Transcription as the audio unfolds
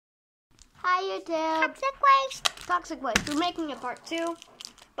Hi YouTube. Toxic waste. Toxic waste. We're making a part 2,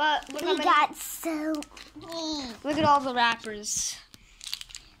 but look We got so look at all the wrappers.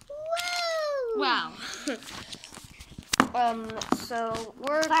 Woo! Wow. So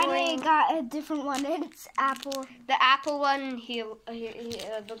we're Finally going. got a different one. It's apple. The apple one,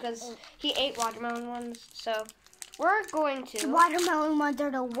 because he ate watermelon ones, so we're going to. The watermelon ones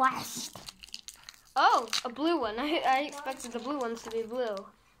are the worst. Oh, a blue one. I expected the blue ones to be blue.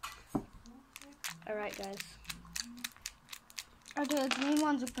 All right, guys. Are the green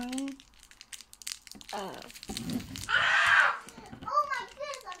ones green? Uh, Oh my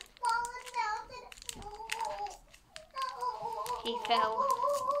goodness, I'm falling down. He fell.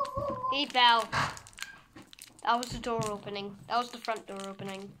 He fell. That was the door opening. That was the front door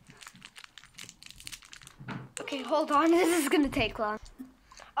opening. Okay, hold on. This is gonna take long.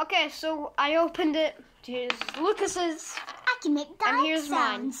 Okay, so I opened it. Here's Lucas's. I can make dog And here's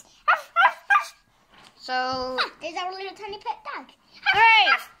sounds. So, Is our little tiny pet dog?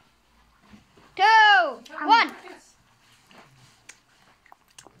 3, 2, 1.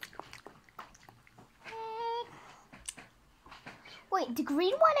 Wait, the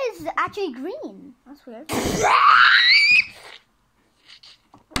green one is actually green. That's weird.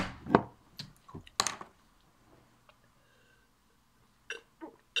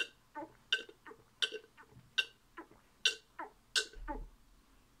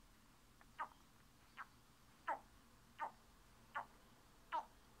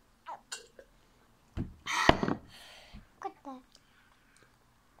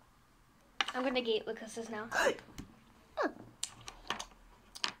 I'm gonna gate Lucas's now.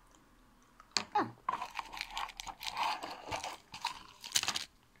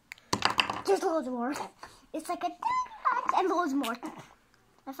 There's loads more. It's like a and loads more.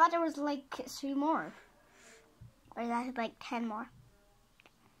 I thought there was like 3 more. Or that's like 10 more.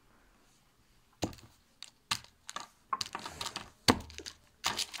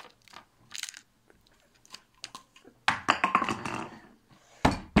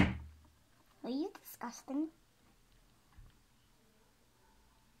 Are you disgusting?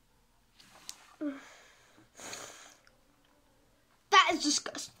 That is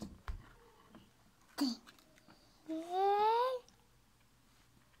disgusting.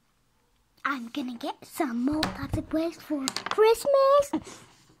 I'm gonna get some more toxic waste for Christmas.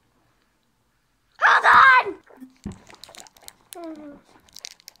 Hold on!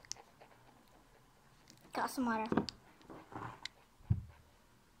 Got some water.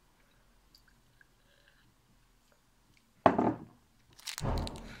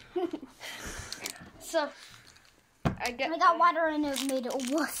 So, I got water and it made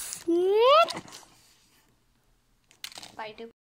it worse. I do.